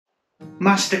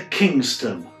Master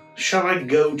Kingston, shall I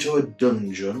go to a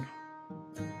dungeon?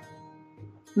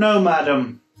 No,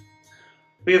 madam.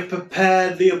 We have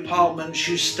prepared the apartments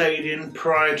you stayed in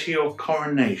prior to your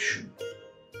coronation.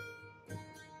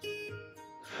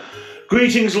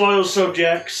 Greetings, loyal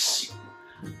subjects.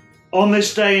 On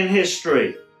this day in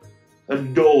history,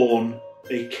 at dawn,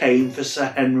 they came for Sir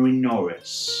Henry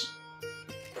Norris.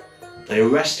 They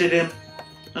arrested him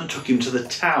and took him to the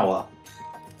Tower.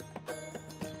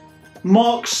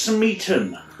 Mark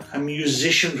Smeaton, a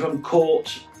musician from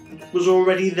court, was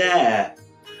already there.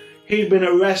 He'd been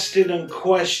arrested and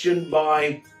questioned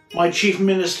by my Chief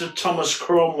Minister Thomas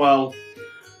Cromwell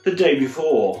the day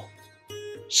before.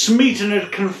 Smeaton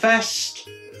had confessed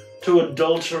to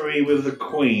adultery with the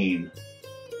Queen.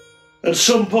 At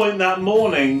some point that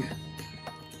morning,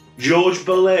 George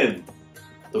Boleyn,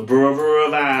 the brother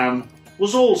of Anne,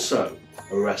 was also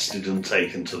arrested and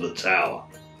taken to the Tower.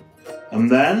 And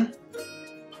then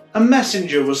a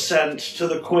messenger was sent to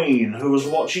the Queen, who was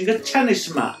watching a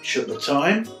tennis match at the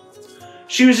time.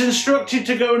 She was instructed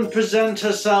to go and present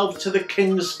herself to the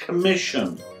King's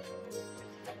Commission.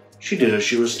 She did as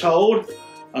she was told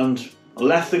and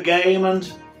left the game and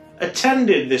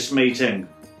attended this meeting.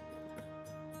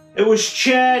 It was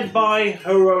chaired by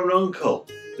her own uncle,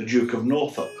 the Duke of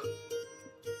Norfolk,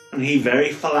 and he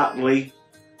very flatly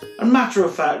and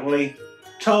matter-of-factly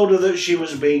told her that she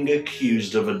was being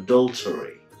accused of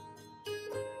adultery.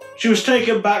 She was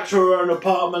taken back to her own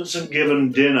apartments and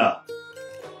given dinner.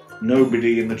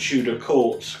 Nobody in the Tudor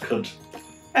court could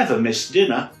ever miss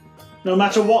dinner, no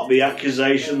matter what the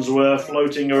accusations were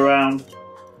floating around.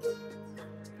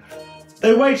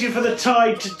 They waited for the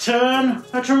tide to turn.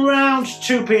 At around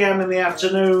 2 p.m. in the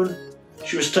afternoon,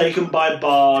 she was taken by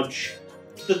barge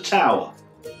to the Tower.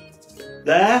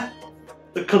 There,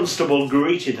 the constable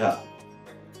greeted her.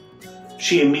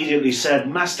 She immediately said,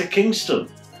 "Master Kingston,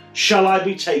 shall I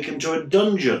be taken to a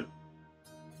dungeon?"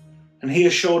 And he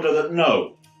assured her that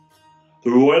no.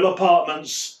 The royal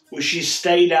apartments which she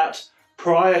stayed at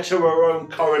prior to her own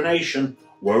coronation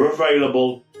were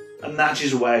available, and that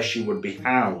is where she would be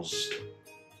housed.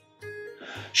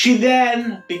 She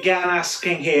then began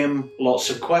asking him lots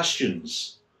of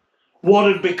questions.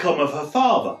 What had become of her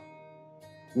father?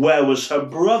 Where was her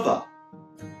brother?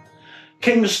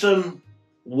 Kingston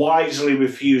wisely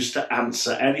refused to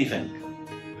answer anything.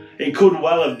 It could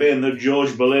well have been that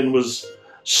George Boleyn was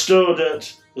stood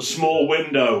at the small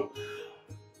window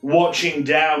watching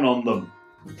down on them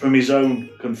from his own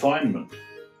confinement.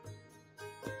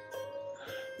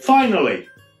 Finally,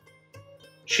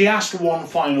 she asked one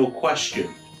final question.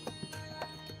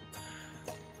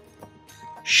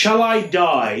 Shall I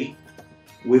die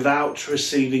without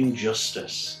receiving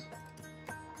justice?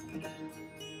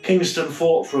 Kingston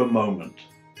thought for a moment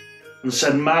and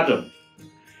said, "Madam,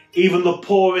 even the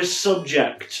poorest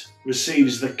subject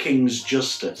receives the king's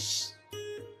justice."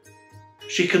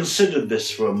 She considered this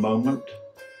for a moment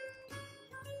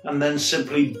and then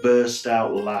simply burst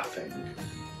out laughing.